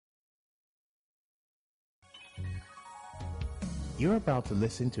You're about to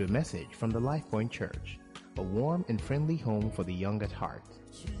listen to a message from the Life Point Church, a warm and friendly home for the young at heart.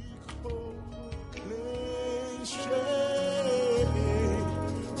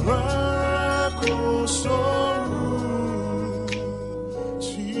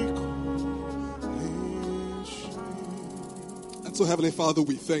 And so, Heavenly Father,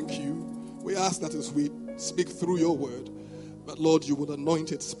 we thank you. We ask that as we speak through your word, but Lord, you would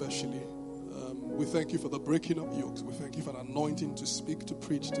anoint it specially. We thank you for the breaking of yokes. We thank you for the anointing to speak, to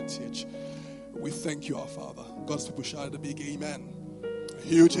preach, to teach. We thank you, our Father. God's people shout a big amen. A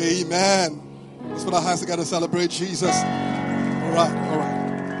huge amen. Let's put our hands together to celebrate Jesus. All right.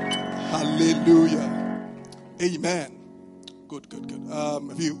 Hallelujah. Amen. Good.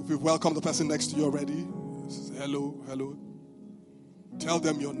 If you've welcomed the person next to you already, say hello. Tell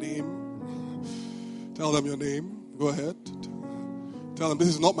them your name. Go ahead. Tell them, this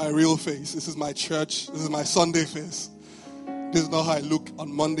is not my real face. This is my church. This is my Sunday face. This is not how I look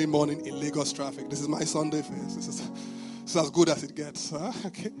on Monday morning in Lagos traffic. This is my Sunday face. This is as good as it gets. Huh?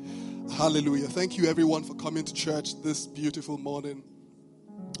 Okay. Hallelujah. Thank you, everyone, for coming to church this beautiful morning.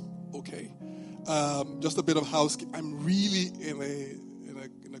 Okay. Just a bit of housekeeping. I'm really in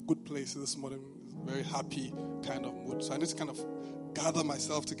a good place this morning. Very happy kind of mood. So I need to kind of gather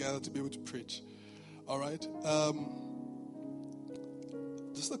myself together to be able to preach. All right.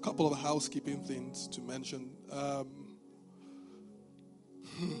 Just a couple of housekeeping things to mention.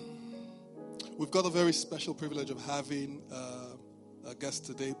 We've got a very special privilege of having a guest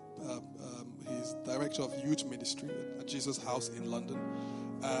today. He's director of youth ministry at Jesus House in London,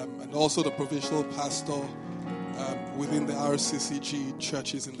 and also the provincial pastor within the RCCG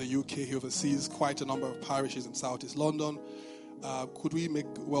churches in the UK. He oversees quite a number of parishes in Southeast London. Could we make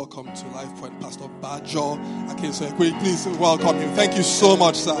welcome to Life Point Pastor Bajo Akinsoye? Could you please welcome him? Thank you so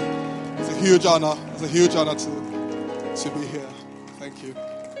much, sir. It's a huge honor. It's a huge honor to be here. Thank you.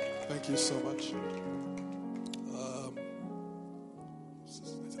 Thank you so much.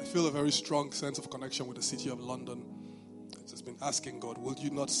 I feel a very strong sense of connection with the city of London. I've just been asking God, would you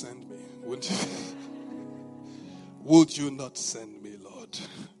not send me? Would you not send me, Lord?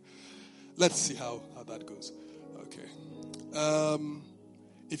 Let's see how that goes. Okay.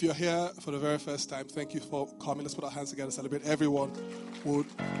 If you're here for the very first time, thank you for coming. Let's put our hands together to celebrate. Everyone would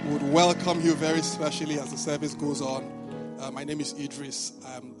welcome you very specially as the service goes on. My name is Idris.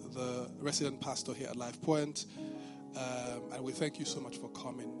 I'm the resident pastor here at Life Point. And we thank you so much for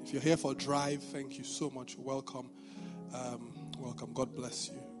coming. If you're here for a drive, thank you so much. Welcome. Welcome. God bless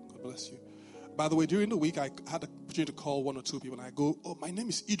you. God bless you. By the way, during the week, I had the opportunity to call one or two people, and I go, "Oh, my name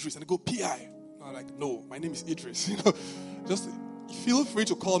is Idris," and they go, "PI." I'm like, "No, my name is Idris." Just feel free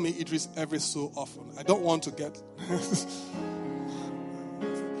to call me Idris every so often. I don't want to get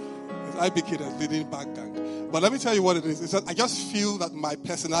IB kid as leading back gang. But let me tell you what it is. It's that I just feel that my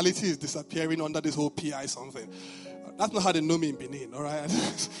personality is disappearing under this whole PI something. That's not how they know me in Benin, all right?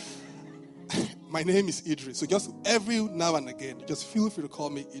 My name is Idris. So just every now and again, just feel free to call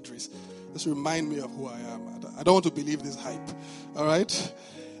me Idris. Just remind me of who I am. I don't want to believe this hype, all right?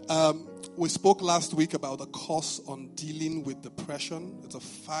 We spoke last week about the course on dealing with depression. It's a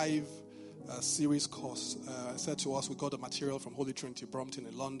 5-series course. I said to us, we got the material from Holy Trinity Brompton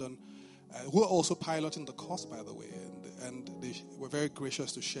in London, who are also piloting the course, by the way, and they were very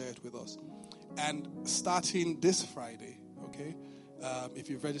gracious to share it with us. And starting this Friday, okay, if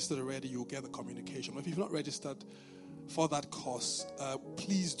you've registered already, you'll get the communication. But if you've not registered for that course,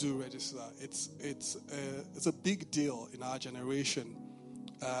 please do register. It's a big deal in our generation.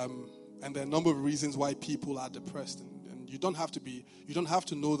 And there are a number of reasons why people are depressed, and you don't have to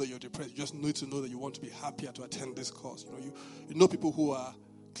know that you're depressed. You just need to know that you want to be happier to attend this course. You know people who are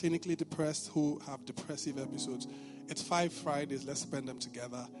clinically depressed, who have depressive episodes. It's 5 Fridays. Let's spend them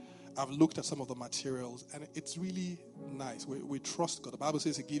together. I've looked at some of the materials, and it's really nice. We trust God. The Bible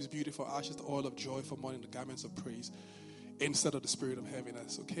says He gives beauty for ashes, the oil of joy for mourning, the garments of praise, instead of the spirit of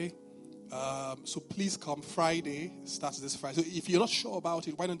heaviness. Okay. So please come. Friday starts this Friday. So if you're not sure about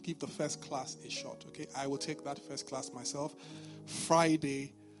it, why don't give the first class a shot, okay? I will take that first class myself.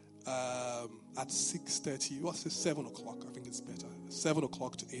 Friday at 6:30. What's it? 7 o'clock. I think it's better. 7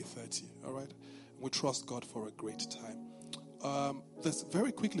 o'clock to 8:30. All right? We trust God for a great time. There's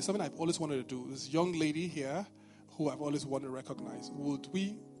very quickly something I've always wanted to do. This young lady here who I've always wanted to recognize. Would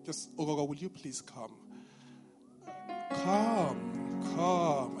we just, Ogogo, will you please come? Come.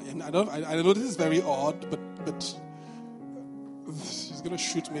 And I know this is very odd, but she's gonna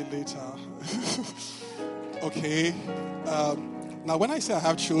shoot me later. Okay. Now, when I say I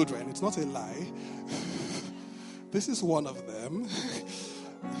have children, it's not a lie. This is one of them.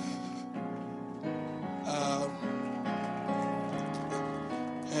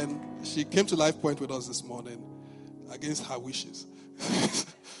 she came to Life Point with us this morning against her wishes.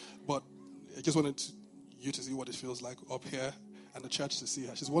 But I just wanted you to see what it feels like up here and the church to see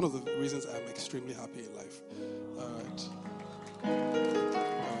her. She's one of the reasons I'm extremely happy in life. All right.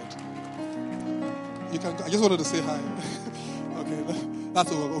 You can. I just wanted to say hi. Okay,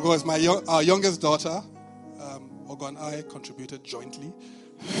 that's all. Because our youngest daughter, Ogo and I contributed jointly.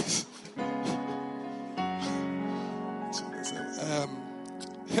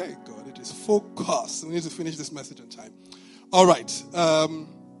 Hey God, it is focus. We need to finish this message on time. All right.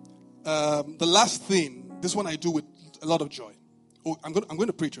 The last thing, this one I do with a lot of joy. Oh, I'm going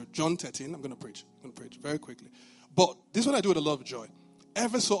to preach. John 13. I'm going to preach very quickly. But this one I do with a lot of joy.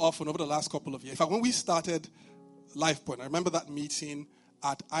 Ever so often over the last couple of years. In fact, when we started Life Point, I remember that meeting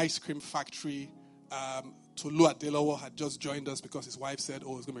at Ice Cream Factory. Tolu Adelowo had just joined us because his wife said,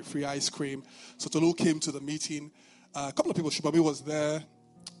 "Oh, it's going to be free ice cream." So Tolu came to the meeting. A couple of people. Shubami was there.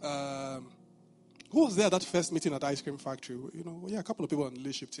 Who was there at that first meeting at Ice Cream Factory? A couple of people on the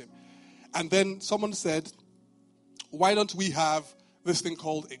leadership team. And then someone said, why don't we have this thing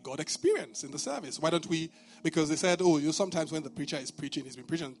called a God experience in the service? Why don't we? Because they said, sometimes when the preacher is preaching, he's been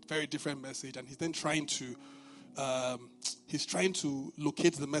preaching a very different message, and he's then trying to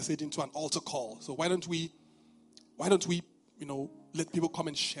locate the message into an altar call. So why don't we, let people come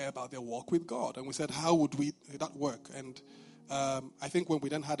and share about their walk with God? And we said, how would that work? And I think when we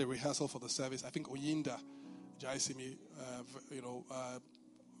then had a rehearsal for the service, I think Oyinda Jaisimi,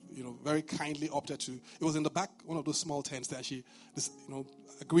 very kindly opted to. It was in the back, one of those small tents that she,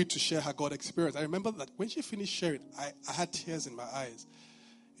 agreed to share her God experience. I remember that when she finished sharing, I had tears in my eyes,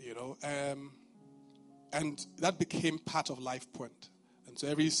 and that became part of Life Point. And so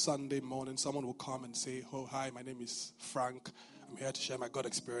every Sunday morning, someone will come and say, "Oh, hi, my name is Frank. I'm here to share my God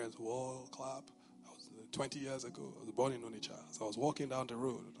experience." Whoa, clap. 20 years ago, I was born in Onitsha. So I was walking down the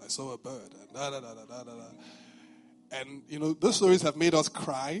road. I saw a bird. And those stories have made us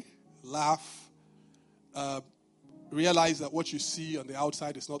cry, laugh, realize that what you see on the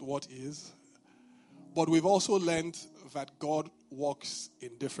outside is not what is. But we've also learned that God walks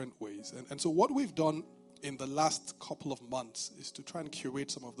in different ways. And so what we've done in the last couple of months is to try and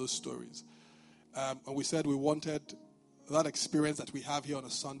curate some of those stories. And we said we wanted that experience that we have here on a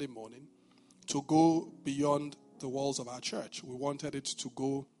Sunday morning to go beyond the walls of our church. We wanted it to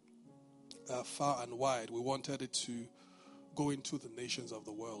go far and wide. We wanted it to go into the nations of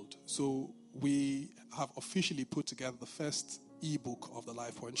the world. So we have officially put together the first ebook of the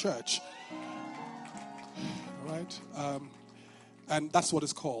Life Point Church. All right? And that's what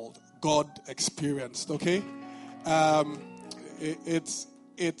it's called, God Experienced, okay?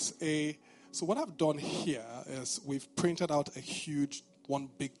 So what I've done here is we've printed out a huge, one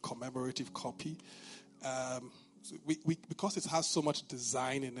big commemorative copy. Because it has so much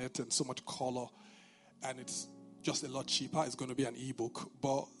design in it and so much color, and it's just a lot cheaper, it's going to be an ebook.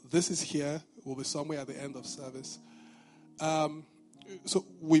 But this is here, will be somewhere at the end of service. So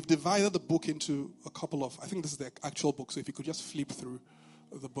we've divided the book into a couple of, I think this is the actual book, so if you could just flip through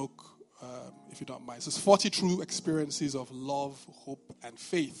the book, if you don't mind. So it's 40 true experiences of love, hope, and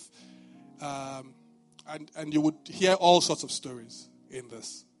faith. And you would hear all sorts of stories in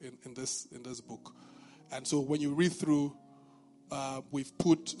this book. And so when you read through, we've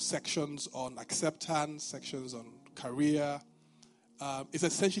put sections on acceptance, sections on career. It's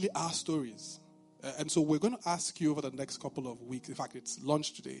essentially our stories. And so we're going to ask you over the next couple of weeks, in fact, it's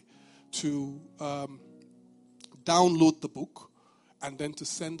launched today, to download the book and then to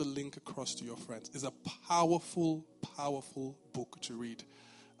send the link across to your friends. It's a powerful, powerful book to read.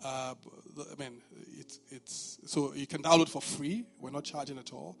 It's so you can download for free. We're not charging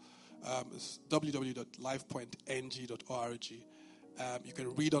at all. It's www.lifepointng.org. You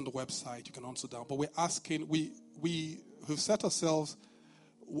can read on the website. You can also download. But we're asking. We have set ourselves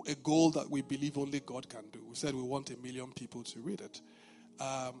a goal that we believe only God can do. We said we want 1 million people to read it,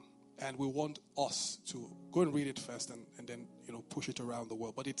 and we want us to go and read it first, and then push it around the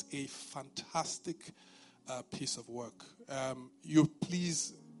world. But it's a fantastic piece of work. You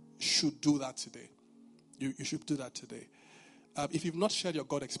please should do that today. You should do that today. If you've not shared your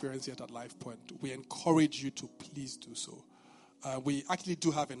God experience yet at Life Point, we encourage you to please do so. We actually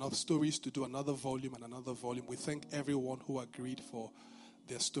do have enough stories to do another volume and another volume. We thank everyone who agreed for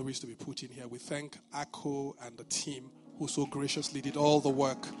their stories to be put in here. We thank Akko and the team who so graciously did all the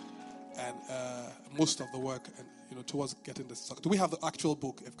work and most of the work and towards getting this. Do we have the actual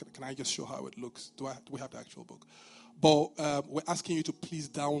book? Can I just show how it looks? Do we have the actual book? But we're asking you to please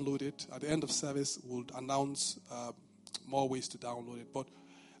download it. At the end of service, we'll announce more ways to download it. But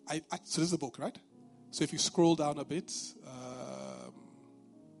so this is the book, right? So if you scroll down a bit,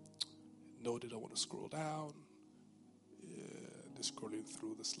 No, they don't want to scroll down. Yeah, they're scrolling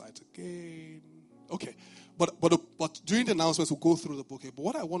through the slides again. Okay, but during the announcements, we'll go through the book. But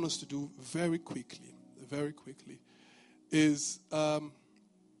what I want us to do very quickly, is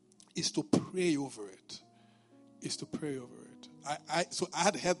to pray over it. So I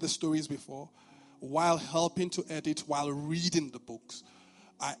had heard the stories before, while helping to edit, while reading the books.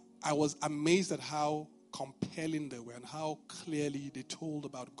 I was amazed at how compelling they were and how clearly they told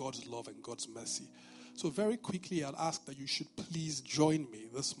about God's love and God's mercy. So very quickly, I'll ask that you should please join me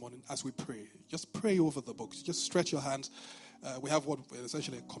this morning as we pray. Just pray over the books. Just stretch your hands. We have what is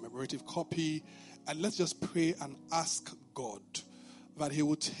essentially a commemorative copy. And let's just pray and ask God that he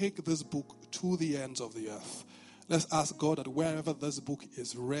will take this book to the ends of the earth. Let's ask God that wherever this book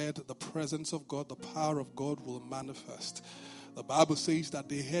is read, the presence of God, the power of God will manifest. The Bible says that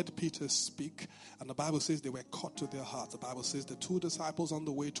they heard Peter speak, and the Bible says they were caught to their hearts. The Bible says the two disciples on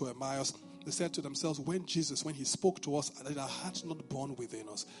the way to Emmaus, they said to themselves, when he spoke to us, that our hearts not born within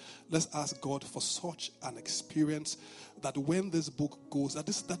us. Let's ask God for such an experience that when this book goes, that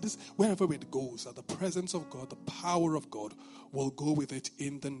this wherever it goes, that the presence of God, the power of God will go with it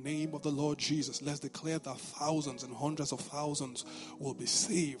in the name of the Lord Jesus. Let's declare that thousands and hundreds of thousands will be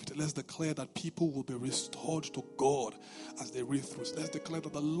saved. Let's declare that people will be restored to God as they read through. Let's declare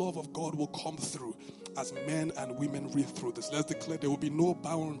that the love of God will come through as men and women read through this. Let's declare there will be no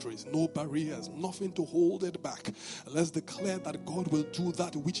boundaries, no barriers, nothing to hold it back. Let's declare that God will do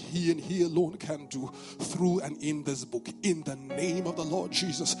that which he and he alone can do through and in this book. In the name of the Lord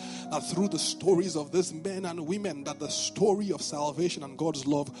Jesus, that through the stories of these men and women, that the story of salvation and God's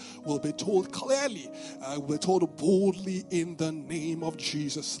love will be told clearly, will be told boldly in the name of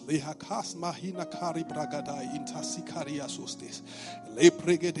Jesus. Lehakas mahina kari bragadai intasikaria sustes.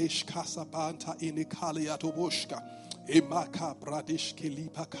 Lepregedesh kasabanta inikalia toboshka. Emaka bradish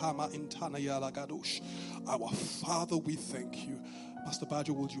kelipa kama intana yalagadosh. Our Father, we thank you. Pastor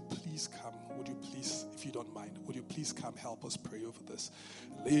Bajo, would you please come? Would you please, if you don't mind, would you please come help us pray over this?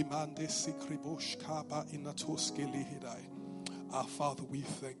 Our Father, we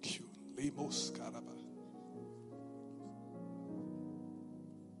thank you.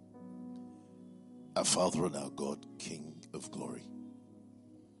 Our Father and our God, King of glory.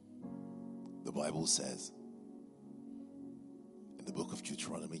 The Bible says in the book of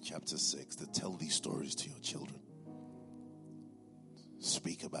Deuteronomy chapter 6 to tell these stories to your children.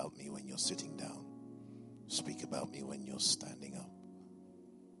 Speak about me when you're sitting down. Speak about me when you're standing up.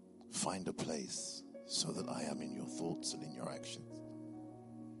 Find a place so that I am in your thoughts and in your actions.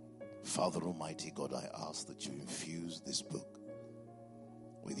 Father Almighty God, I ask that you infuse this book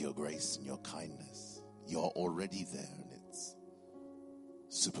with your grace and your kindness. You're already there, and it's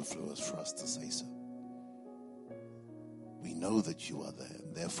superfluous for us to say so. We know that you are there,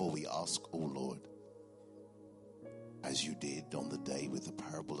 and therefore we ask, O Lord, as you did on the day with the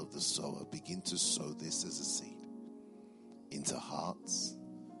parable of the sower, begin to sow this as a seed into hearts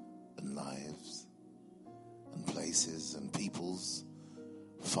and lives and places and peoples,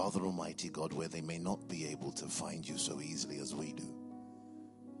 Father Almighty God, where they may not be able to find you so easily as we do.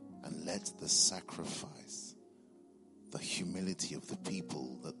 And let the sacrifice, the humility of the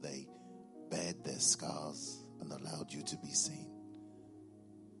people, that they bared their scars and allowed you to be seen,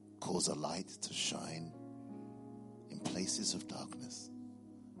 cause a light to shine in places of darkness.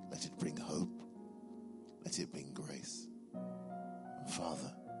 Let it bring hope. Let it bring grace. And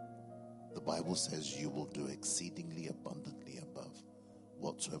Father, the Bible says you will do exceedingly abundantly above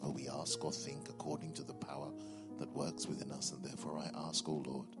whatsoever we ask or think, according to the power that works within us. And therefore I ask, O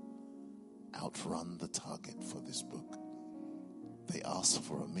Lord, outrun the target for this book. They asked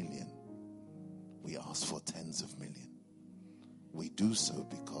for 1 million. We ask for tens of millions. We do so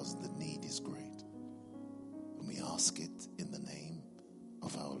because the need is great. And we ask it in the name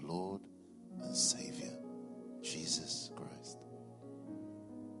of our Lord and Savior, Jesus Christ.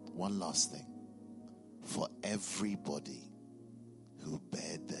 One last thing. For everybody who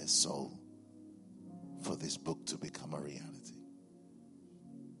bared their soul for this book to become a reality,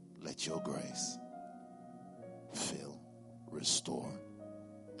 let your grace fill, restore,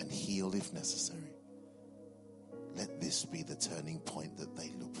 and heal if necessary. Let this be the turning point that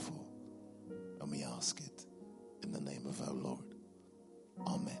they look for. And we ask it in the name of our Lord.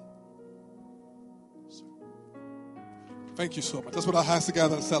 Amen. Thank you so much. Let's put our hands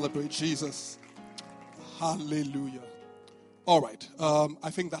together and celebrate Jesus. Hallelujah. All right. I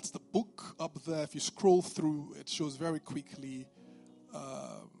think that's the book up there. If you scroll through, it shows very quickly.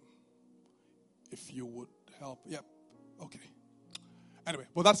 If you would help. Yep. Okay. Anyway,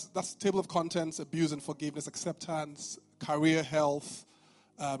 well, that's table of contents: abuse and forgiveness, acceptance, career health,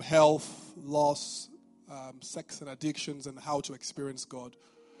 health, loss, sex and addictions, and how to experience God.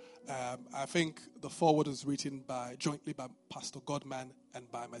 I think the foreword was written jointly by Pastor Godman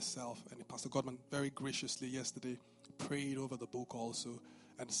and by myself. And Pastor Godman very graciously yesterday prayed over the book also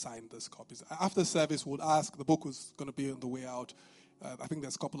and signed these copies. After service, we'll ask, the book was going to be on the way out. I think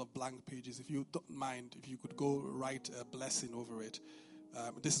there's a couple of blank pages. If you don't mind, if you could go write a blessing over it.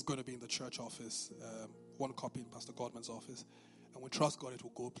 This is going to be in the church office, one copy in Pastor Godman's office. And we trust God it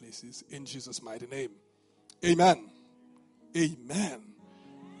will go places in Jesus' mighty name. Amen. Amen.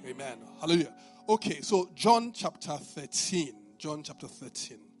 Amen. Hallelujah. Okay, so John chapter 13. John chapter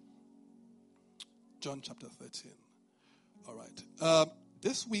 13. John chapter 13. All right.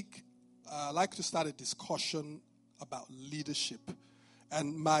 This week, I'd like to start a discussion about leadership.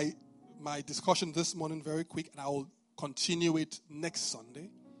 And my discussion this morning, very quick, and I will continue it next Sunday.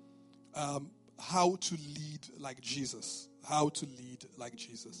 How to lead like Jesus. How to lead like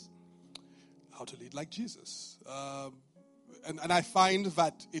Jesus. How to lead like Jesus. And I find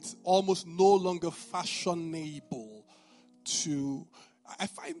that it's almost no longer fashionable to,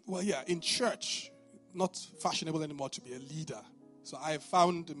 in church, not fashionable anymore to be a leader. So I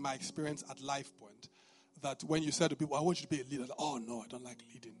found in my experience at Life Point that when you said to people, I want you to be a leader, like, oh no, I don't like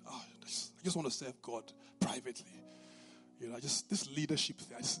leading. Oh, I just want to serve God privately. You know, just this leadership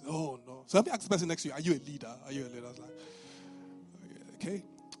thing. Oh no. So let me ask the person next to you, are you a leader? Are you a leader? I was like, okay.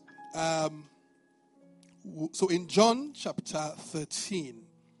 So in John chapter 13,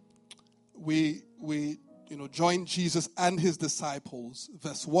 we join Jesus and his disciples.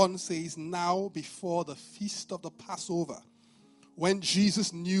 Verse 1 says, now before the feast of the Passover, when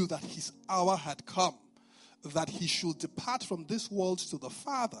Jesus knew that his hour had come, that he should depart from this world to the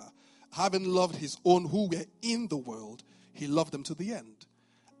Father, having loved his own who were in the world, he loved them to the end.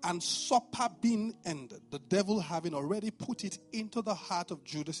 And supper being ended, the devil having already put it into the heart of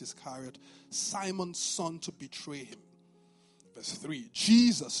Judas Iscariot, Simon's son, to betray him. Verse 3,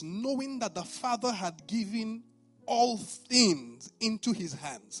 Jesus, knowing that the Father had given all things into his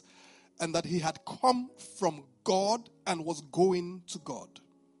hands, and that he had come from God and was going to God,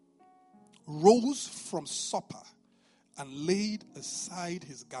 rose from supper and laid aside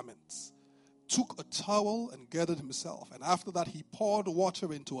his garments, took a towel and girded himself. And after that, he poured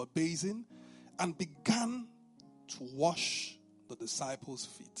water into a basin and began to wash the disciples'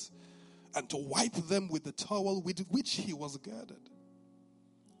 feet and to wipe them with the towel with which he was girded.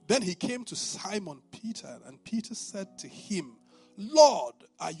 Then he came to Simon Peter, and Peter said to him, Lord,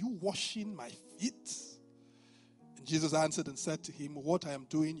 are you washing my feet? And Jesus answered and said to him, what I am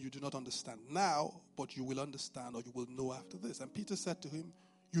doing you do not understand now, but you will understand, or you will know after this. And Peter said to him,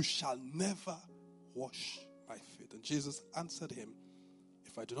 you shall never wash my feet. And Jesus answered him,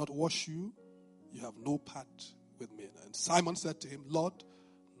 if I do not wash you, you have no part with me. And Simon said to him, Lord,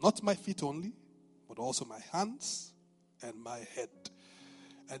 not my feet only, but also my hands and my head.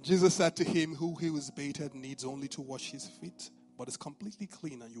 And Jesus said to him, who he was baited needs only to wash his feet, but is completely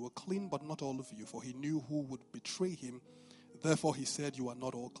clean. And you are clean, but not all of you, for he knew who would betray him. Therefore he said, you are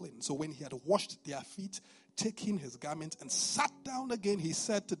not all clean. So when he had washed their feet, taking his garment and sat down again, he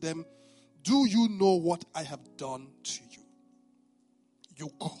said to them, do you know what I have done to you? You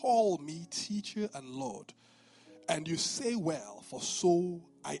call me teacher and Lord, and you say, well, for so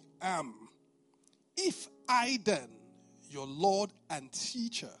I am. If I then, your Lord and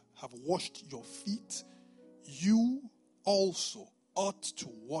teacher, have washed your feet, you also ought to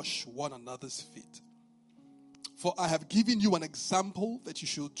wash one another's feet. For I have given you an example that you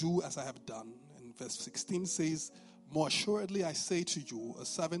should do as I have done. And verse 16 says, more assuredly I say to you, a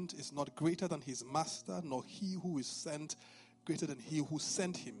servant is not greater than his master, nor he who is sent greater than he who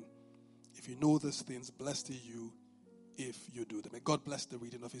sent him. If you know these things, blessed are you if you do them. May God bless the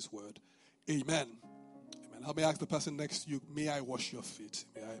reading of his word. Amen. Amen. Help me ask the person next to you, may I wash your feet?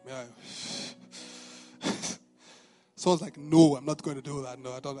 May I? Someone's like, no, I'm not going to do that.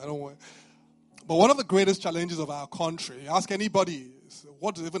 No, I don't want. But one of the greatest challenges of our country, you ask anybody,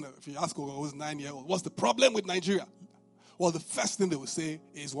 even if you ask who's 9-year-old, what's the problem with Nigeria? Well, the first thing they will say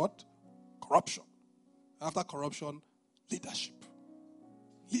is what? Corruption. After corruption, leadership.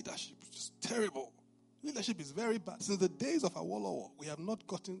 Leadership is just terrible. Leadership is very bad. Since the days of Awolowo, we have not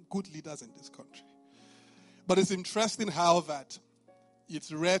gotten good leaders in this country. But it's interesting how that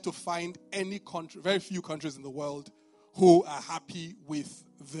it's rare to find any country, very few countries in the world, who are happy with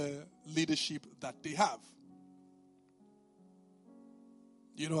the leadership that they have.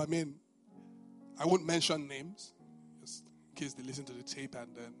 You know what I mean? I won't mention names, just in case they listen to the tape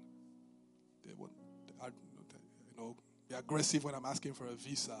and then they won't, be aggressive when I'm asking for a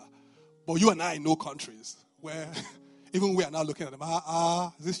visa. But you and I know countries where Even we are now looking at them,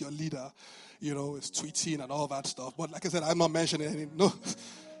 is this your leader? It's tweeting and all that stuff. But like I said, I'm not mentioning any,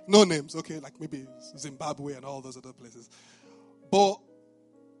 no names, okay? Like maybe Zimbabwe and all those other places.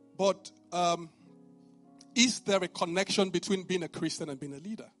 But is there a connection between being a Christian and being a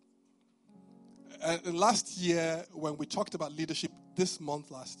leader? Last year, when we talked about leadership this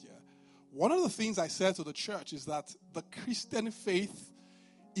month last year, one of the things I said to the church is that the Christian faith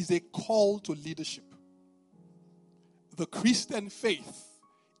is a call to leadership. The Christian faith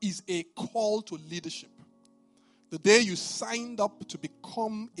is a call to leadership. The day you signed up to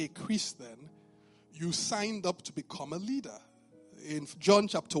become a Christian, you signed up to become a leader. In John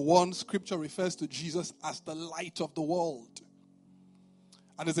chapter 1, scripture refers to Jesus as the light of the world.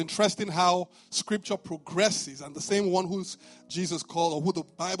 And it's interesting how scripture progresses, and the same one who Jesus called, or who the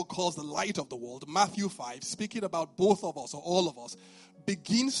Bible calls the light of the world, Matthew 5, speaking about both of us or all of us,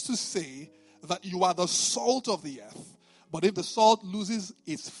 begins to say that you are the salt of the earth. But if the salt loses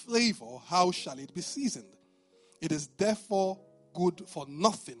its flavor, how shall it be seasoned? It is therefore good for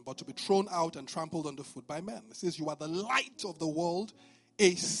nothing but to be thrown out and trampled underfoot by men. It says you are the light of the world.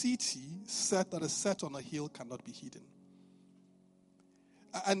 A city that is set on a hill cannot be hidden.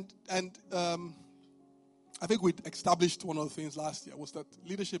 And I think we established one of the things last year was that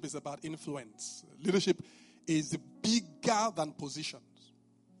leadership is about influence. Leadership is bigger than positions.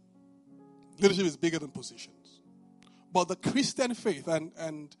 Leadership is bigger than positions. But the Christian faith,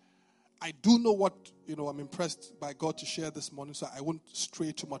 and I do know what, I'm impressed by God to share this morning, so I won't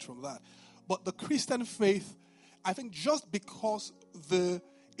stray too much from that. But the Christian faith, I think just because the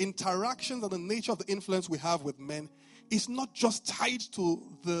interactions and the nature of the influence we have with men is not just tied to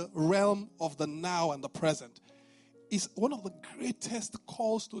the realm of the now and the present. It's one of the greatest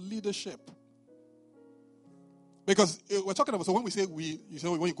calls to leadership. Because we're talking about, so when we say you say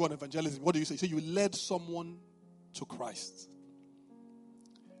when you go on evangelism, what do you say? You say you led someone to Christ.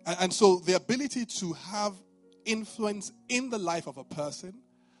 And so the ability to have influence in the life of a person,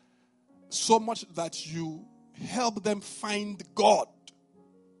 so much that you help them find God,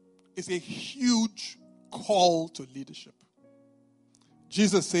 is a huge call to leadership.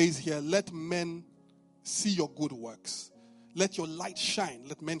 Jesus says here, let men see your good works. Let your light shine.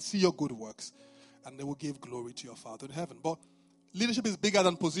 Let men see your good works. And they will give glory to your Father in heaven. But leadership is bigger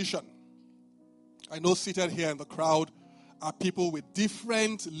than position. I know seated here in the crowd are people with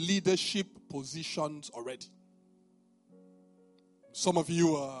different leadership positions already. Some of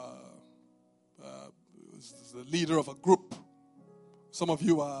you are the leader of a group. Some of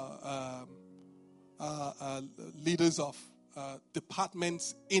you are leaders of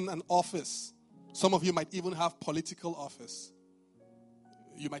departments in an office. Some of you might even have political office.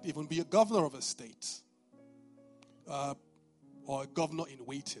 You might even be a governor of a state or a governor in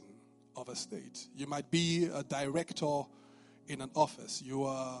waiting of a state. You might be a director in an office. You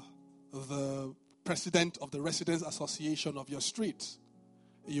are the president of the Residents Association of your street.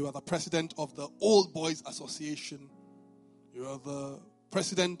 You are the president of the Old Boys Association. You are the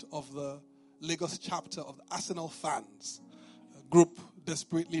president of the Lagos chapter of the Arsenal fans, a group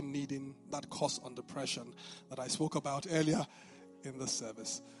desperately needing that course on depression that I spoke about earlier in the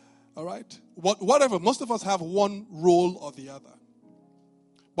service. All right? Whatever, most of us have one role or the other.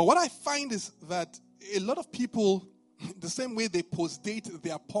 But what I find is that a lot of people, the same way they postdate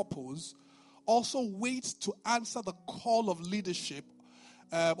their purpose, also wait to answer the call of leadership,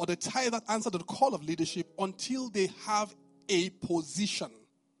 or they tie that answer to the call of leadership until they have a position.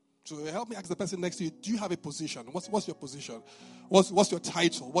 So help me ask the person next to you, do you have a position? What's your position? What's your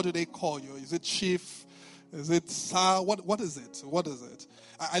title? What do they call you? Is it chief? Is it sir? What is it? What is it?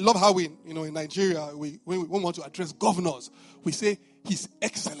 I love how we, in Nigeria, when we want to address governors, we say His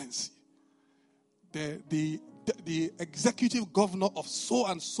Excellency. The executive governor of so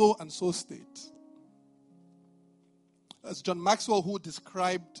and so and so state. That's John Maxwell, who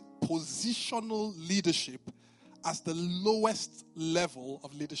described positional leadership as the lowest level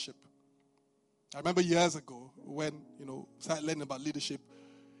of leadership. I remember years ago when, started learning about leadership,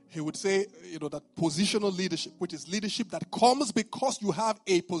 he would say, that positional leadership, which is leadership that comes because you have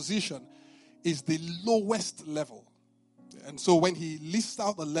a position, is the lowest level. And so when he lists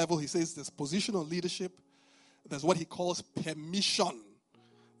out the level, he says there's positional leadership, there's what he calls permission,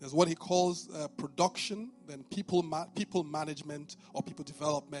 there's what he calls production, then people management or people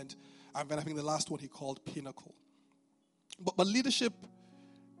development, and then I think the last one he called pinnacle. But leadership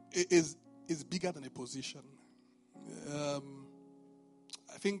is bigger than a position.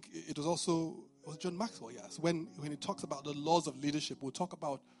 I think it was John Maxwell, yes. When he talks about the laws of leadership, we'll talk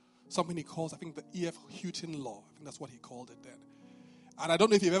about something he calls, I think, the E.F. Houghton law. I think that's what he called it then. And I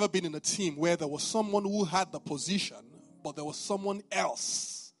don't know if you've ever been in a team where there was someone who had the position, but there was someone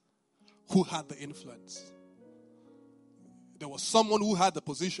else who had the influence. There was someone who had the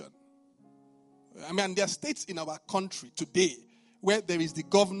position. I mean, there are states in our country today where there is the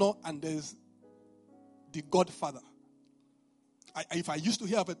governor and there's the godfather. If I used to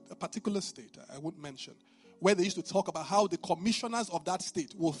hear of a particular state, I won't mention, where they used to talk about how the commissioners of that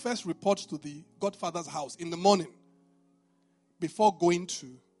state will first report to the godfather's house in the morning before going to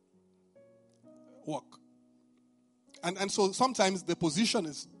work. And so sometimes the position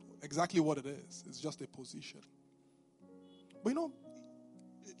is exactly what it is. It's just a position. But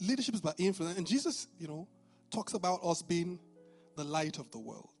leadership is by influence. And Jesus, talks about us being the light of the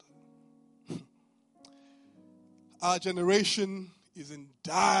world. Our generation is in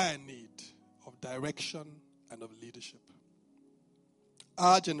dire need of direction and of leadership.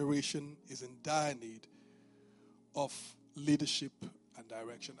 Our generation is in dire need of leadership and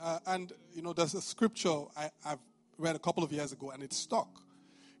direction. There's a scripture I've read a couple of years ago, and it's stuck.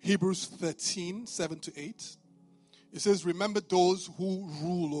 Hebrews 13, 7-8. It says, remember those who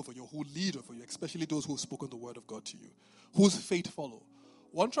rule over you, who lead over you, especially those who have spoken the word of God to you, whose faith follow.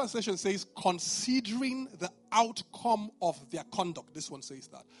 One translation says, considering the outcome of their conduct. This one says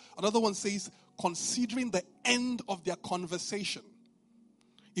that. Another one says, considering the end of their conversation.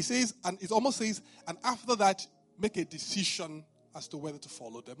 It says, and it almost says, and after that, make a decision as to whether to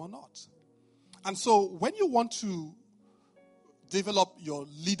follow them or not. And so, when you want to develop your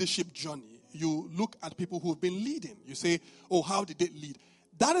leadership journey, you look at people who have been leading. You say, oh, how did they lead?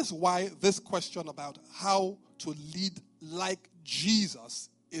 That is why this question about how to lead like Jesus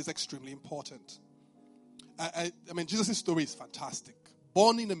is extremely important. I mean, Jesus' story is fantastic.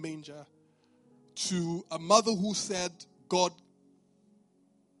 Born in a manger to a mother who said God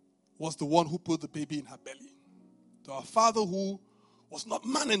was the one who put the baby in her belly. To a father who was not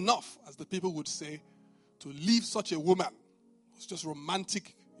man enough, as the people would say, to leave such a woman. It was just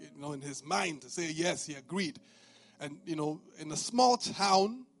romantic, in his mind to say, yes, he agreed. And, in a small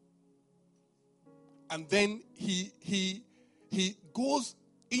town, and then he goes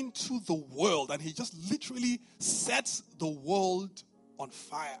into the world and he just literally sets the world on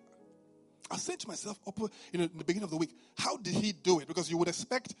fire. I said to myself, in the beginning of the week, how did he do it? Because you would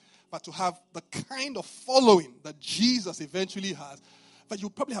expect that to have the kind of following that Jesus eventually has, that you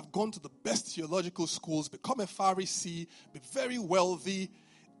probably have gone to the best theological schools, become a Pharisee, be very wealthy.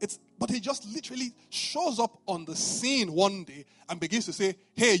 But he just literally shows up on the scene one day and begins to say,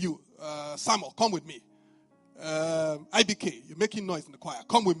 hey, you, Samuel, come with me. IBK, you're making noise in the choir.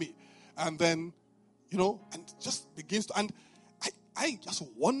 Come with me. And then, and just begins to, and I just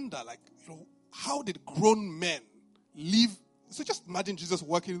wonder, how did grown men live? So just imagine Jesus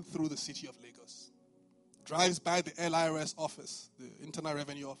walking through the city of Lagos. Drives by the LIRS office, the Internal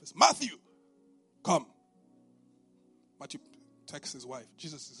Revenue Office. Matthew, come. Matthew texts his wife.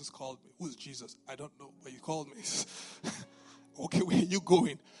 Jesus called me. Who is Jesus? I don't know, but he called me. Okay, where are you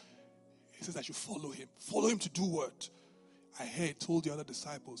going? He says I should follow him. Follow him to do what? I told the other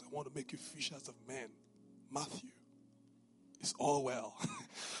disciples, I want to make you fishers of men. Matthew, it's all well.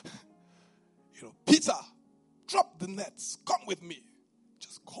 Peter, drop the nets. Come with me.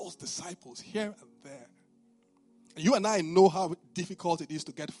 Just calls disciples here and there. And you and I know how difficult it is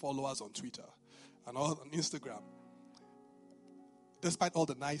to get followers on Twitter and on Instagram. Despite all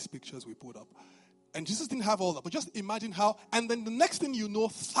the nice pictures we put up. And Jesus didn't have all that. But just imagine how, and then the next thing you know,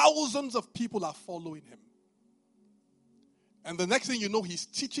 thousands of people are following him. And the next thing you know, he's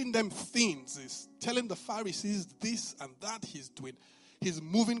teaching them things. He's telling the Pharisees this and that he's doing. He's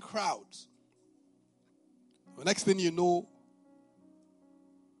moving crowds. The next thing you know,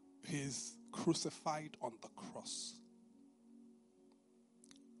 he's crucified on the cross.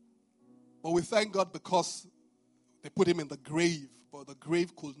 But we thank God because they put him in the grave, but the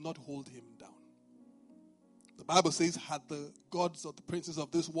grave could not hold him down. The Bible says, had the gods or the princes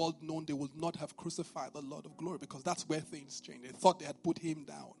of this world known, they would not have crucified the Lord of glory, because that's where things change. They thought they had put him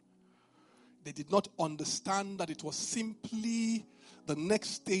down. They did not understand that it was simply the next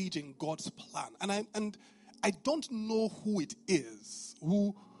stage in God's plan. And I don't know who it is,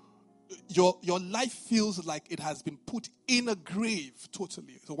 who your life feels like it has been put in a grave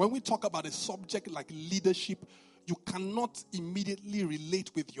totally. So when we talk about a subject like leadership, you cannot immediately relate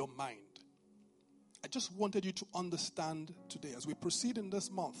with your mind. I just wanted you to understand today, as we proceed in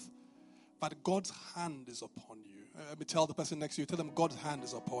this month, that God's hand is upon you. Let me tell the person next to you, tell them God's hand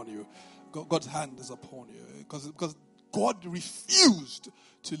is upon you. God's hand is upon you. Because God refused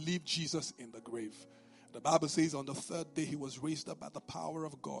to leave Jesus in the grave. The Bible says on the third day he was raised up by the power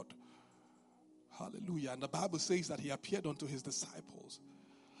of God. Hallelujah. And the Bible says that he appeared unto his disciples.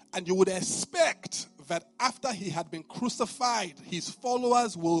 And you would expect that after he had been crucified, his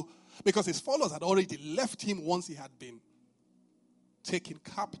followers will, because his followers had already left him once he had been taken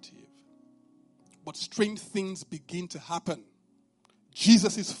captive. But strange things begin to happen.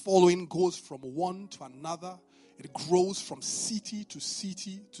 Jesus' following goes from one to another. It grows from city to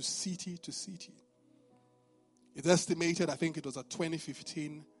city to city to city. It's estimated, I think it was at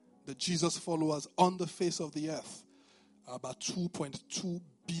 2015, that Jesus' followers on the face of the earth are about 2.2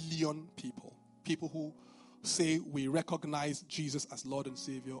 billion people. People who say we recognize Jesus as Lord and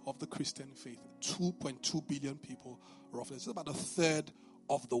Savior of the Christian faith. 2.2 billion people, roughly. It's about a third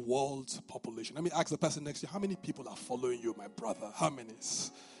of the world's population. Let me ask the person next to you, how many people are following you, my brother? How many?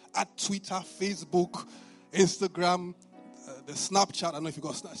 At Twitter, Facebook, Instagram, the Snapchat. I don't know if you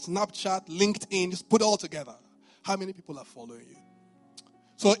got Snapchat, LinkedIn. Just put it all together. How many people are following you?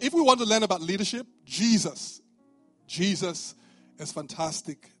 So if we want to learn about leadership, Jesus is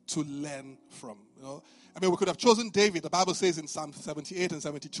fantastic to learn from. You know, I mean, we could have chosen David. The Bible says in Psalm 78 and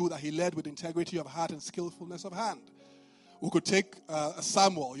 72 that he led with integrity of heart and skillfulness of hand. We could take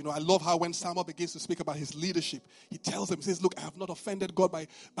Samuel. You know, I love how when Samuel begins to speak about his leadership, he tells him, he says, look, I have not offended God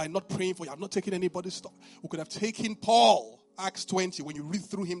by not praying for you. I have not taken anybody's stuff. We could have taken Paul, Acts 20, when you read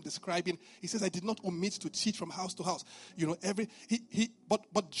through him describing, he says, I did not omit to teach from house to house. You know,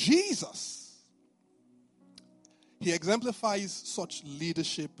 but Jesus, he exemplifies such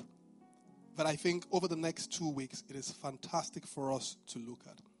leadership that I think over the next 2 weeks, it is fantastic for us to look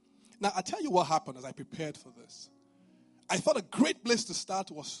at. Now, I'll tell you what happened as I prepared for this. I thought a great place to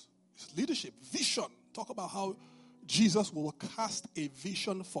start was leadership, vision. Talk about how Jesus will cast a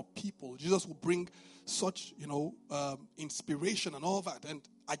vision for people. Jesus will bring such, inspiration and all that. And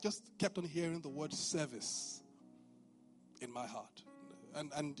I just kept on hearing the word service in my heart.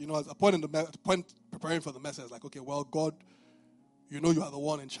 And at a point preparing for the message, like, okay, well, God, you know you are the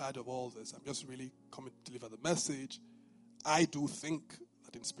one in charge of all this. I'm just really coming to deliver the message. I do think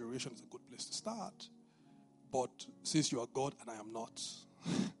that inspiration is a good place to start. But since you are God and I am not,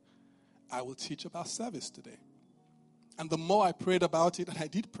 I will teach about service today. And the more I prayed about it, and I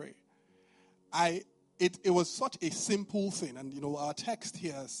did pray, it was such a simple thing. And, our text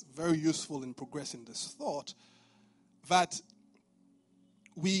here is very useful in progressing this thought, that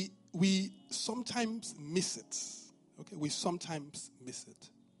we sometimes miss it. Okay, we sometimes miss it.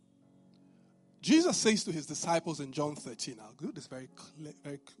 Jesus says to his disciples in John 13, I'll do this very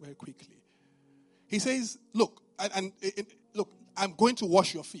quickly. He says, look, look, I'm going to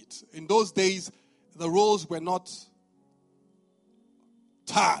wash your feet. In those days, the roads were not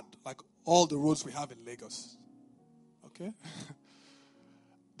tarred like all the roads we have in Lagos. Okay?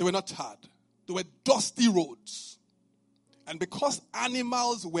 They were not tarred. They were dusty roads. And because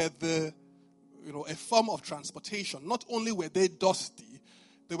animals were a form of transportation, not only were they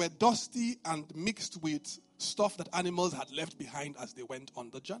were dusty and mixed with stuff that animals had left behind as they went on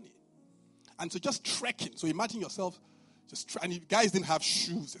the journey. And so just trekking. So imagine yourself and you guys didn't have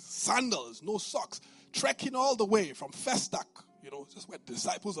shoes, sandals, no socks. Trekking all the way from Festac, just where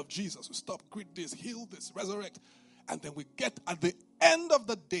disciples of Jesus who stop, greet this, heal this, resurrect. And then we get at the end of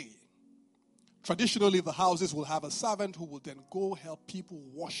the day. Traditionally, the houses will have a servant who will then go help people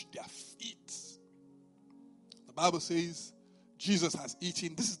wash their feet. The Bible says Jesus has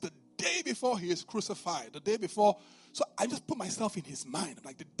eaten. This is the day before he is crucified. The day before. So I just put myself in his mind. I'm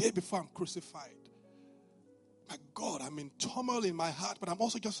like, the day before I'm crucified. My God, I'm in turmoil in my heart. But I'm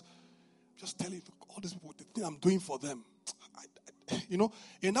also just telling all these people the thing I'm doing for them.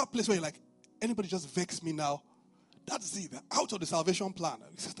 In that place where you're like, anybody just vex me now. That's it. They're out of the salvation plan.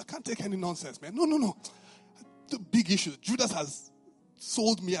 He says, I can't take any nonsense, man. No. The big issue. Judas has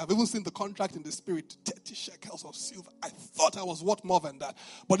sold me. I've even seen the contract in the spirit. 30 shekels of silver. I thought I was worth more than that.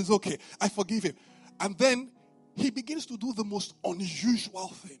 But it's okay. I forgive him. And then he begins to do the most unusual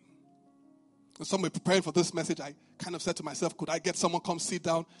thing. And somewhere preparing for this message, I kind of said to myself, could I get someone come sit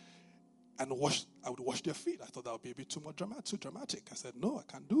down and wash? I would wash their feet. I thought that would be a bit too dramatic. I said, no, I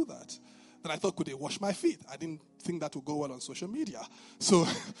can't do that. Then I thought, could they wash my feet? I didn't think that would go well on social media. So,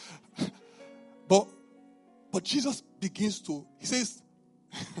 but Jesus begins to, he says,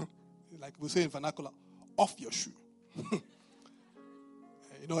 like we say in vernacular, off your shoe. And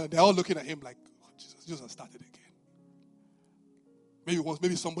they're all looking at him like, oh, Jesus has started again.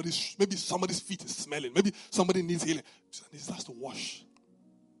 Maybe somebody's feet is smelling. Maybe somebody needs healing. He starts to wash.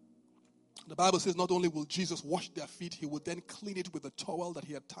 The Bible says not only will Jesus wash their feet, he will then clean it with the towel that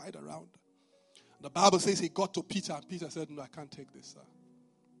he had tied around. The Bible says he got to Peter, and Peter said, no, I can't take this, sir.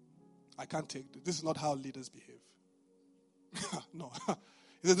 I can't take this. This is not how leaders behave. No.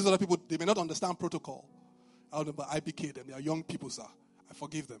 He said, these other people, they may not understand protocol. I remember IBK them. They are young people, sir. I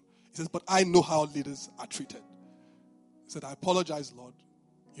forgive them. He says, but I know how leaders are treated. He said, I apologize, Lord.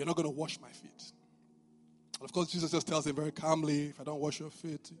 You're not going to wash my feet. And of course, Jesus just tells him very calmly, if I don't wash your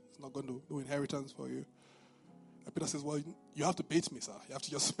feet, it's not going to do inheritance for you. And Peter says, well, you have to bathe me, sir. You have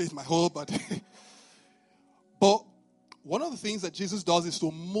to just bathe my whole body. But one of the things that Jesus does is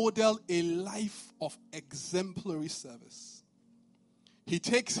to model a life of exemplary service. He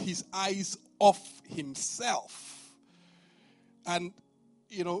takes his eyes off himself and,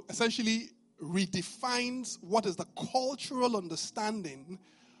 essentially redefines what is the cultural understanding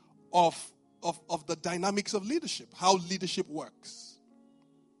of the dynamics of leadership, how leadership works.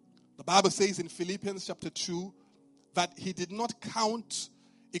 The Bible says in Philippians chapter 2 that he did not count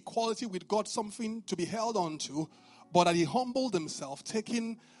equality with God something to be held on to, but that he humbled himself,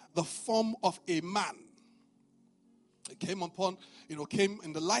 taking the form of a man. It came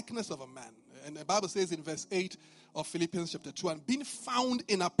in the likeness of a man. And the Bible says in verse 8 of Philippians chapter 2, and being found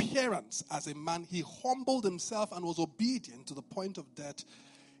in appearance as a man, he humbled himself and was obedient to the point of death,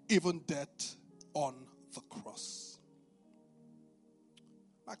 even death on the cross.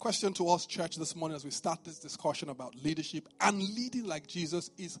 My question to us, church, this morning as we start this discussion about leadership and leading like Jesus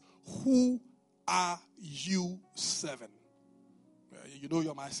is, who are you serving?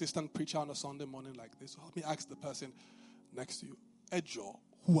 You're my assistant preacher on a Sunday morning like this. So help me ask the person next to you, Ejo,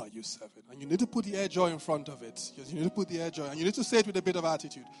 who are you serving? And you need to put the Ejo in front of it. You need to put the Ejo, and you need to say it with a bit of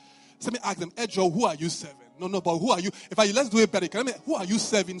attitude. So let me ask them, Ejo, who are you serving? No, but who are you? Let's do it better. Who are you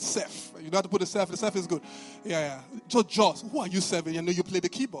serving? Seth. You don't have to put the Seth. The Seth is good. Yeah. Just, who are you serving? You play the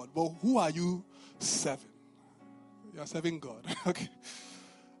keyboard. But who are you serving? You're serving God. Okay.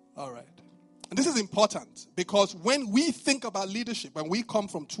 All right. And this is important because when we think about leadership, and we come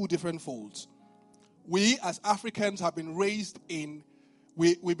from two different folds, we as Africans have been raised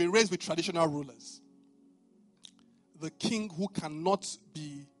we've been raised with traditional rulers. The king who cannot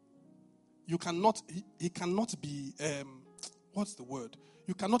be, he cannot be, what's the word?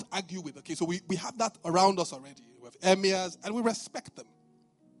 You cannot argue with the king. So we have that around us already. We have emirs and we respect them.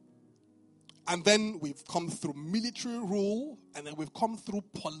 And then we've come through military rule, and then we've come through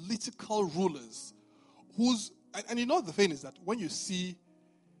political rulers and the thing is that when you see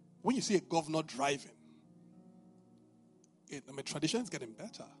a governor driving, tradition is getting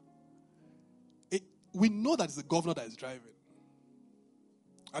better. We know that it's the governor that is driving.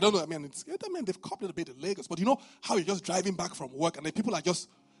 I don't know, they've copied it a bit in Lagos, but you know how you're just driving back from work and then people are just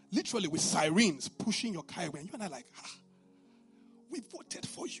literally with sirens pushing your car away, and you and I like, we voted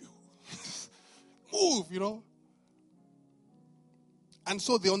for you. Move, And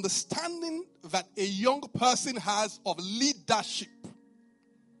so the understanding that a young person has of leadership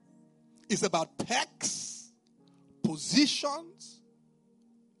is about pecs, positions,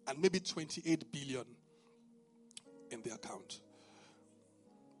 and maybe 28 billion in the account.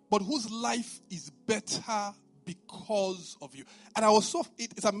 But whose life is better because of you. And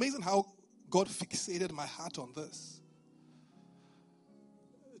it's amazing how God fixated my heart on this.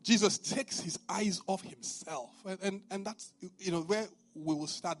 Jesus takes his eyes off himself. And that's, where we will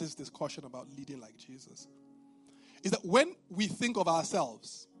start this discussion about leading like Jesus. Is that when we think of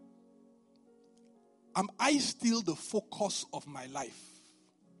ourselves, am I still the focus of my life?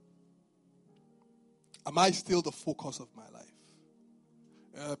 Am I still the focus of my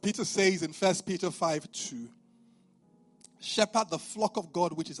life? Peter says in 1 Peter 5:2, shepherd the flock of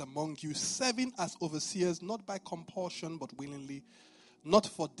God which is among you, serving as overseers, not by compulsion but willingly, not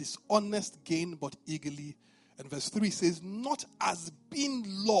for dishonest gain but eagerly. And verse 3 says, not as being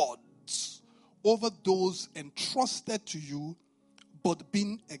lords over those entrusted to you, but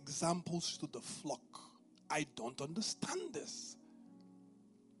being examples to the flock. I don't understand this.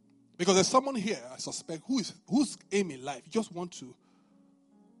 Because there's someone here, I suspect, whose aim in life, you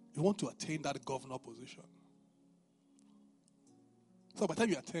want to attain that governor position. So by the time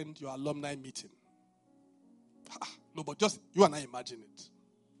you attend your alumni meeting, no, but just you and I imagine it.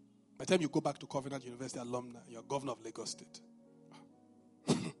 By the time you go back to Covenant University alumni, you're governor of Lagos State.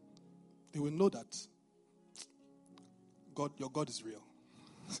 They will know that your God is real.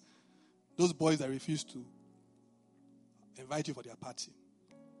 Those boys that refuse to invite you for their party.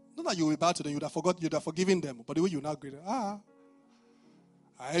 Not that you will bow to them, you'd have forgiven them, but the way you now greet them,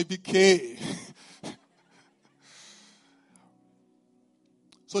 IBK.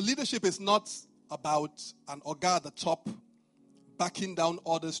 So leadership is not about an Oga at the top backing down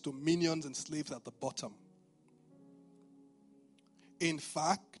orders to minions and slaves at the bottom. In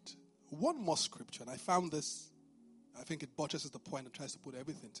fact, one more scripture, and I found this, I think it buttresses the point and tries to put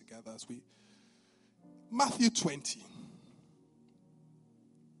everything together as Matthew 20.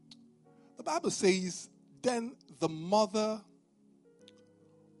 The Bible says, then the mother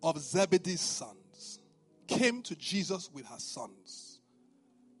of Zebedee's sons came to Jesus with her sons.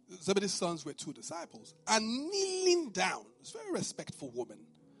 Zebedee's sons were 2 disciples. And kneeling down, this very respectful woman,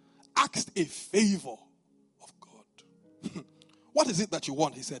 asked a favor of God. What is it that you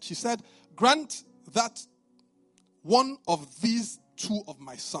want? He said. She said, grant that one of these 2 of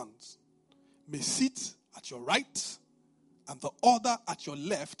my sons may sit at your right and the other at your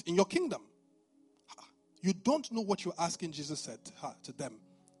left in your kingdom. You don't know what you're asking, Jesus said to them.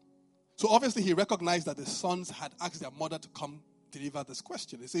 So obviously he recognized that the sons had asked their mother to come deliver this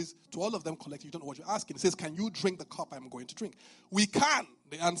question. He says, to all of them collectively, you don't know what you're asking. He says, can you drink the cup I'm going to drink? We can,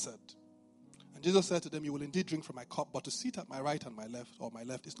 they answered. And Jesus said to them, you will indeed drink from my cup, but to sit at my right and my left, or my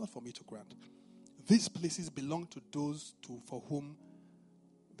left, is not for me to grant. These places belong to those for whom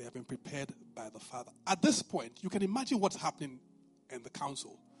they have been prepared by the Father. At this point, you can imagine what's happening in the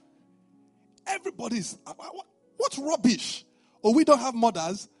council. Everybody's, what rubbish? Oh, we don't have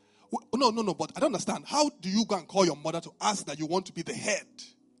mothers. No, but I don't understand. How do you go and call your mother to ask that you want to be the head?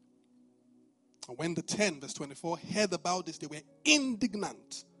 And when the 10, verse 24, heard about this, they were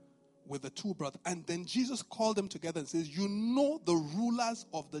indignant with the 2 brothers. And then Jesus called them together and says, you know the rulers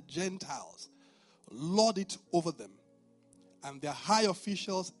of the Gentiles lord it over them, and their high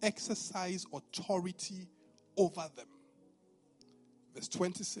officials exercise authority over them. Verse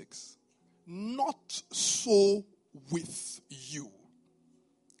 26, not so with you.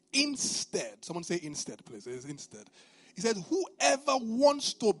 Instead, someone say instead, please. It is instead. He said, whoever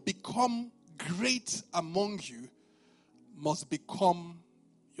wants to become great among you must become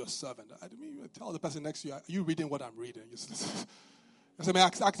your servant. I mean, tell the person next to you, are you reading what I'm reading? So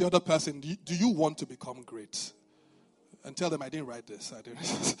ask the other person, do you want to become great? And tell them, I didn't write this. I didn't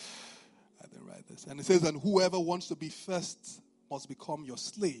write this. And it says, and whoever wants to be first must become your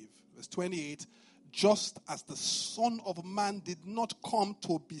slave. Verse 28, just as the Son of Man did not come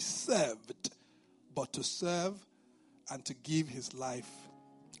to be served, but to serve and to give his life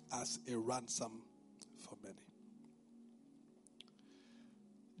as a ransom for many.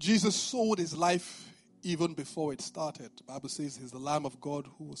 Jesus sold his life even before it started. The Bible says he's the Lamb of God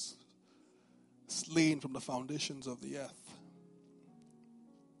who was slain from the foundations of the earth.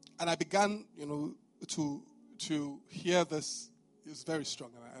 And I began, to hear this. It was very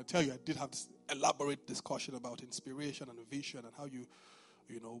strong. And I tell you, I did have this elaborate discussion about inspiration and vision and how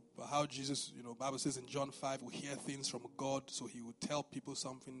how Jesus, Bible says in John 5, we hear things from God, so he would tell people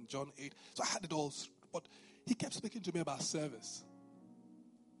something. John 8. So I had it all, but he kept speaking to me about service.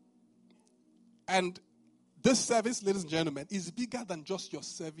 And this service, ladies and gentlemen, is bigger than just your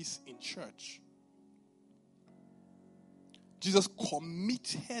service in church. Jesus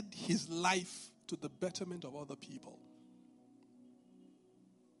committed his life to the betterment of other people.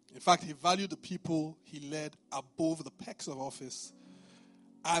 In fact, he valued the people he led above the perks of office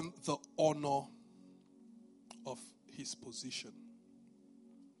and the honor of his position.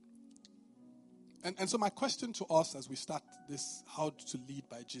 And so my question to us as we start this How to Lead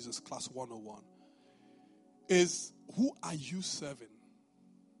by Jesus Class 101 is, who are you serving?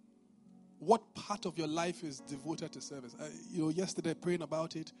 What part of your life is devoted to service? Yesterday praying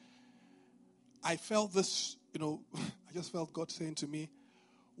about it, I felt this, I just felt God saying to me,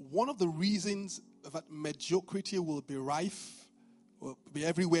 one of the reasons that mediocrity will be rife, will be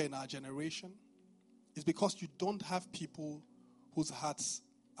everywhere in our generation, is because you don't have people whose hearts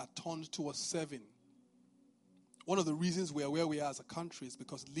are turned towards serving. One of the reasons we are where we are as a country is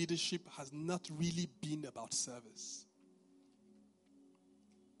because leadership has not really been about service.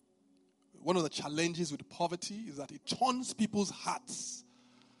 One of the challenges with poverty is that it turns people's hearts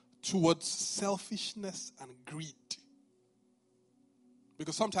towards selfishness and greed.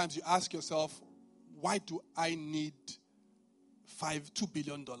 Because sometimes you ask yourself, why do I need $2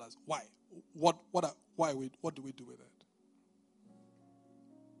 billion? Why? What do we do with it?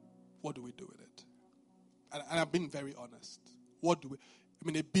 What do we do with it? And I've been very honest.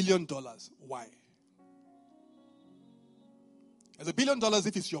 $1 billion, why? As $1 billion,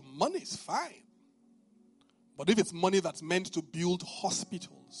 if it's your money, it's fine. But if it's money that's meant to build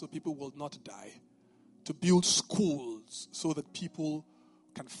hospitals so people will not die, to build schools so that people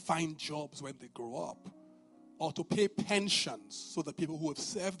can find jobs when they grow up, or to pay pensions so that people who have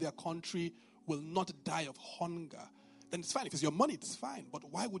served their country will not die of hunger, then it's fine. If it's your money, it's fine. But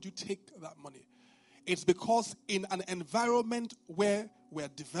why would you take that money? It's because in an environment where we're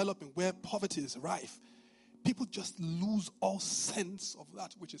developing, where poverty is rife, people just lose all sense of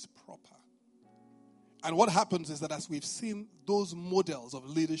that which is proper. And what happens is that as we've seen those models of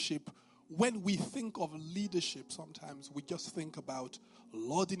leadership, when we think of leadership, sometimes we just think about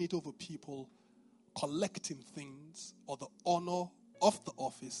lording it over people, collecting things, or the honor of the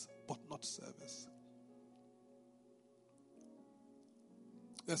office, but not service.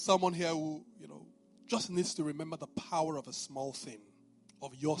 There's someone here who, just needs to remember the power of a small thing,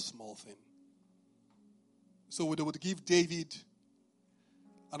 of your small thing. So they would give David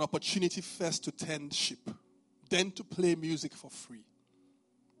an opportunity first to tend sheep, then to play music for free.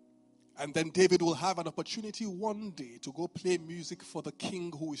 And then David will have an opportunity one day to go play music for the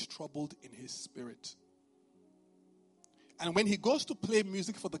king who is troubled in his spirit. And when he goes to play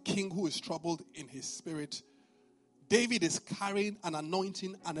music for the king who is troubled in his spirit, David is carrying an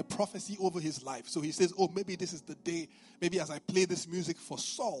anointing and a prophecy over his life. So he says, maybe this is the day. Maybe as I play this music for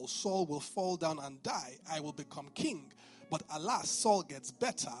Saul, Saul will fall down and die. I will become king. But alas, Saul gets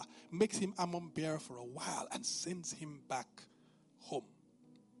better, makes him armor bearer for a while, and sends him back home.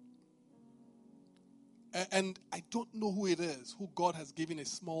 And I don't know who it is, who God has given a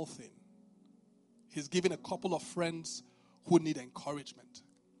small thing. He's given a couple of friends who need encouragement.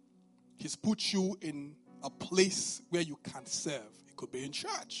 He's put you in a place where you can serve. It could be in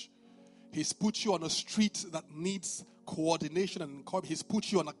church. He's put you on a street that needs coordination and encouragement. He's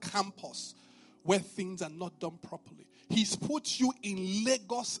put you on a campus where things are not done properly. He's put you in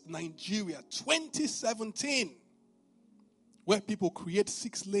Lagos, Nigeria, 2017, where people create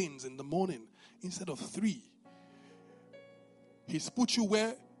 6 lanes in the morning instead of 3. He's put you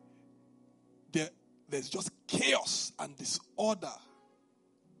where there's just chaos and disorder.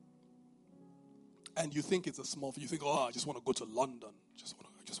 And you think it's a small thing. You think, I just want to go to London. I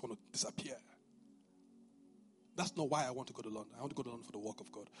just want to disappear. That's not why I want to go to London. I want to go to London for the work of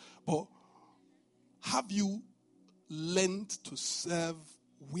God. But have you learned to serve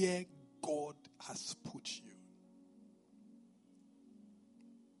where God has put you?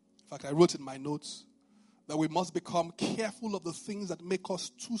 In fact, I wrote in my notes that we must become careful of the things that make us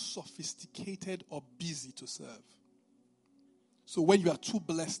too sophisticated or busy to serve. So when you are too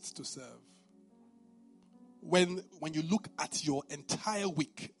blessed to serve, when you look at your entire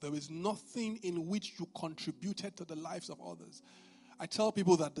week, there is nothing in which you contributed to the lives of others. I tell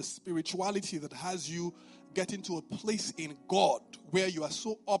people that the spirituality that has you get into a place in God where you are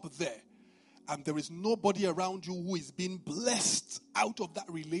so up there and there is nobody around you who is being blessed out of that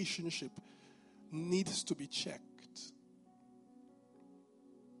relationship needs to be checked.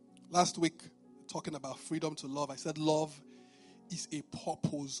 Last week, talking about freedom to love, I said love is a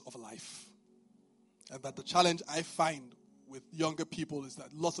purpose of life. And that the challenge I find with younger people is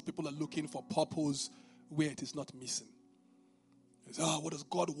that lots of people are looking for purpose where it is not missing. It's, what does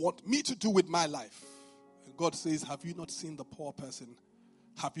God want me to do with my life? And God says, have you not seen the poor person?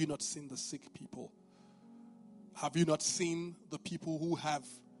 Have you not seen the sick people? Have you not seen the people who have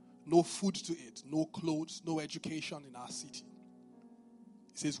no food to eat, no clothes, no education in our city?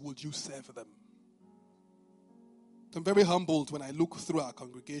 He says, would you serve them? I'm very humbled when I look through our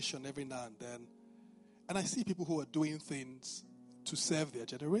congregation every now and then, and I see people who are doing things to serve their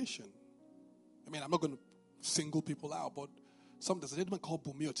generation. I mean, I'm not going to single people out, but there's a gentleman called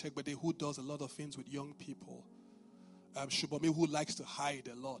Bumi Otegbede who does a lot of things with young people. Shubomi, who likes to hide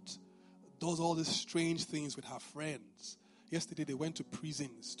a lot, does all these strange things with her friends. Yesterday, they went to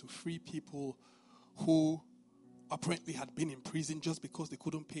prisons to free people who apparently had been in prison just because they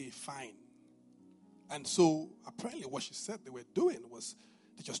couldn't pay a fine. And so, apparently, what she said they were doing was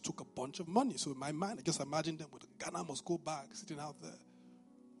they just took a bunch of money. So in my mind, I just imagine them with Ghana must go back, sitting out there.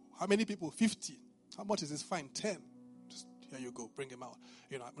 How many people? 50. How much is this fine? 10. Just, here you go, bring him out.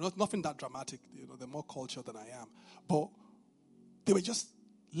 Nothing that dramatic. They're more cultured than I am. But they were just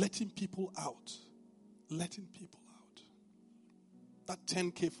letting people out. Letting people out. That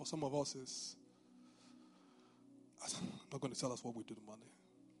 10K for some of us is, I'm not going to tell us what we do with money.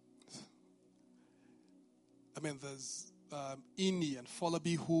 I mean, there's Ini and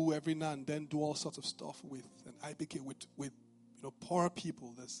Folabi who every now and then do all sorts of stuff with, and IBK with poor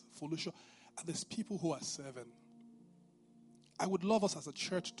people. There's Folusha, and there's people who are serving. I would love us as a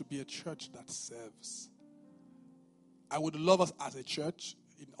church to be a church that serves. I would love us as a church,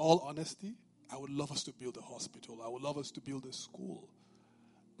 in all honesty, I would love us to build a hospital. I would love us to build a school.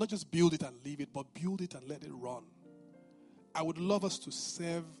 Not just build it and leave it, but build it and let it run. I would love us to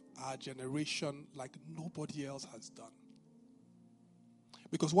serve our generation like nobody else has done.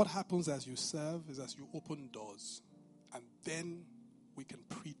 Because what happens as you serve is as you open doors, and then we can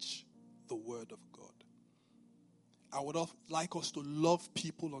preach the word of God. I would like us to love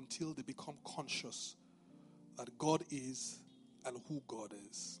people until they become conscious that God is and who God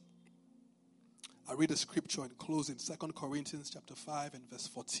is. I read a scripture in closing, 2 Corinthians chapter 5 and verse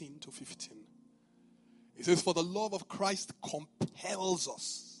 14 to 15. It says, for the love of Christ compels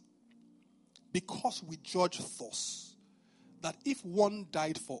us, because we judge thus, that if one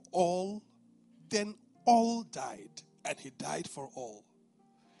died for all, then all died, and he died for all.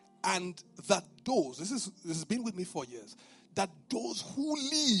 And that those, this has been with me for years, that those who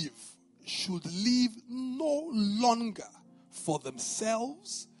live should live no longer for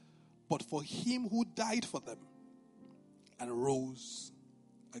themselves, but for him who died for them and rose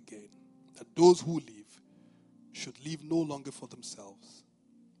again. That those who live should live no longer for themselves.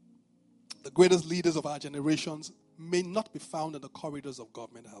 The greatest leaders of our generations may not be found in the corridors of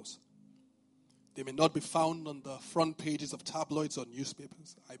Government House. They may not be found on the front pages of tabloids or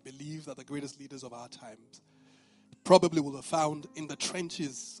newspapers. I believe that the greatest leaders of our times probably will be found in the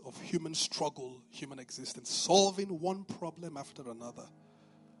trenches of human struggle, human existence, solving one problem after another,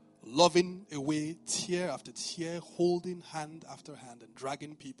 loving away tear after tear, holding hand after hand, and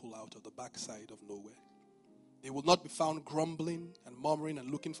dragging people out of the backside of nowhere. They will not be found grumbling and murmuring and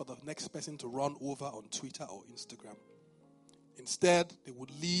looking for the next person to run over on Twitter or Instagram. Instead, they would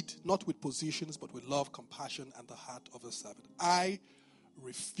lead not with positions, but with love, compassion, and the heart of a servant. I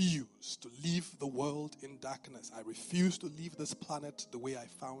refuse to leave the world in darkness. I refuse to leave this planet the way I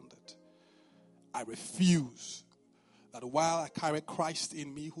found it. I refuse that while I carry Christ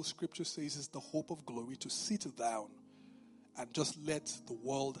in me, who Scripture says is the hope of glory, to sit down and just let the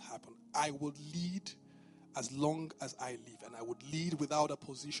world happen. I would lead as long as I live, and I would lead without a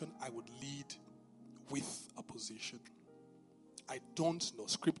position. I would lead with a position. I don't know.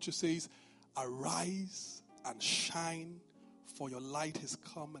 Scripture says, arise and shine, for your light has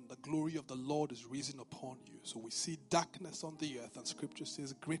come and the glory of the Lord is risen upon you. So we see darkness on the earth, and Scripture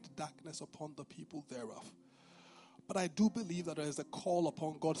says great darkness upon the people thereof. But I do believe that there is a call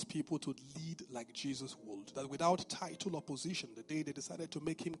upon God's people to lead like Jesus would. That without title or position, the day they decided to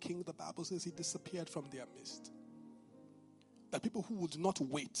make him king, the Bible says he disappeared from their midst. That people who would not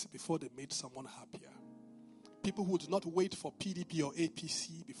wait before they made someone happier. People who would not wait for PDP or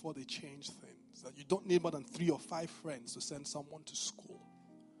APC before they change things. That you don't need more than 3 or 5 friends to send someone to school.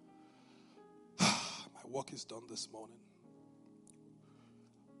 My work is done this morning.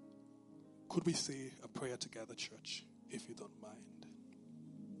 Could we say a prayer together, church, if you don't mind?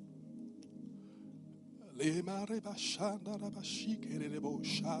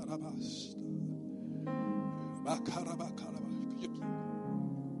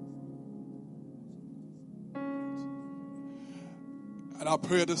 And our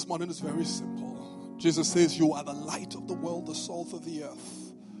prayer this morning is very simple. Jesus says, you are the light of the world, the salt of the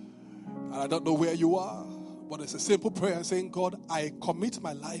earth. And I don't know where you are, but it's a simple prayer saying, God, I commit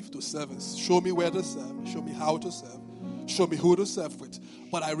my life to service. Show me where to serve. Show me how to serve. Show me who to serve with.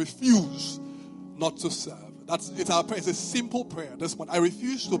 But I refuse not to serve. It's our prayer. It's a simple prayer this morning. I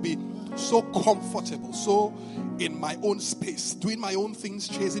refuse to be so comfortable, so in my own space, doing my own things,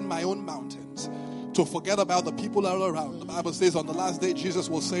 chasing my own mountains, to forget about the people all around. The Bible says on the last day, Jesus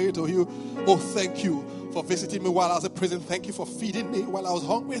will say to you, oh, thank you for visiting me while I was in prison. Thank you for feeding me while I was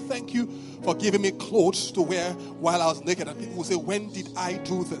hungry. Thank you for giving me clothes to wear while I was naked. And people will say, when did I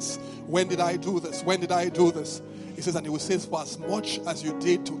do this? When did I do this? When did I do this? He says, and he will say, for as much as you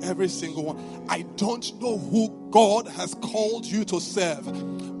did to every single one. I don't know who God has called you to serve,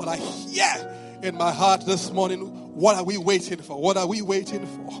 but I hear in my heart this morning, what are we waiting for? What are we waiting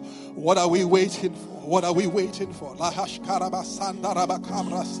for? What are we waiting for? What are we waiting for? So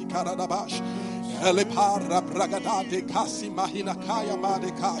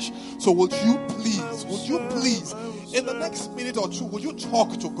would you please, in the next minute or two, would you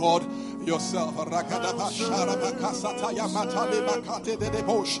talk to God yourself? With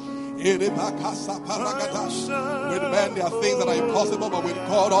men there are things that are impossible, but with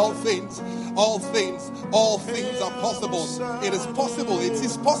God all things are possible. It is possible,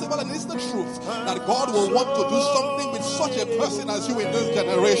 and it's the truth that God will want to do something with such a person as you in this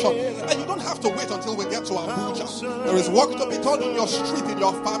generation. And you don't have to wait until we get to Abuja. There is work to be done in your street, in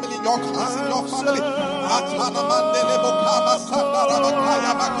your family, in your class, in your family.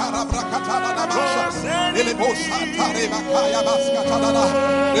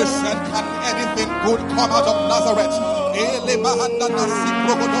 Listen, can anything good come out of Nazareth?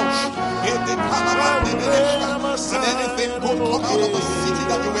 Can anything good come out of the city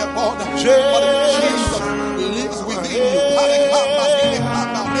that you were born? But Jesus lives within you. He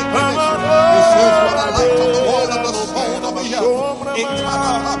says, you are the light of the world and the salt of the earth.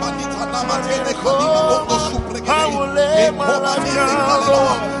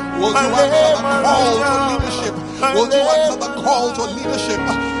 Will you answer the call to leadership? Will you answer the call to leadership?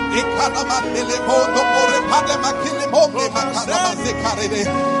 They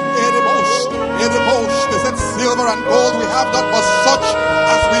said, silver and gold we have not, but such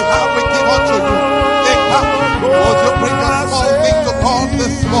as we have we give unto you. Would you bring a small thing to God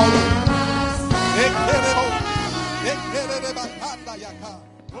this morning?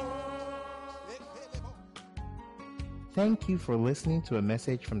 Thank you for listening to a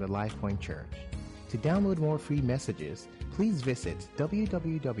message from the LifePoint Church. To download more free messages, please visit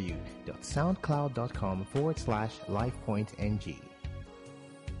www.soundcloud.com/LifePointNG.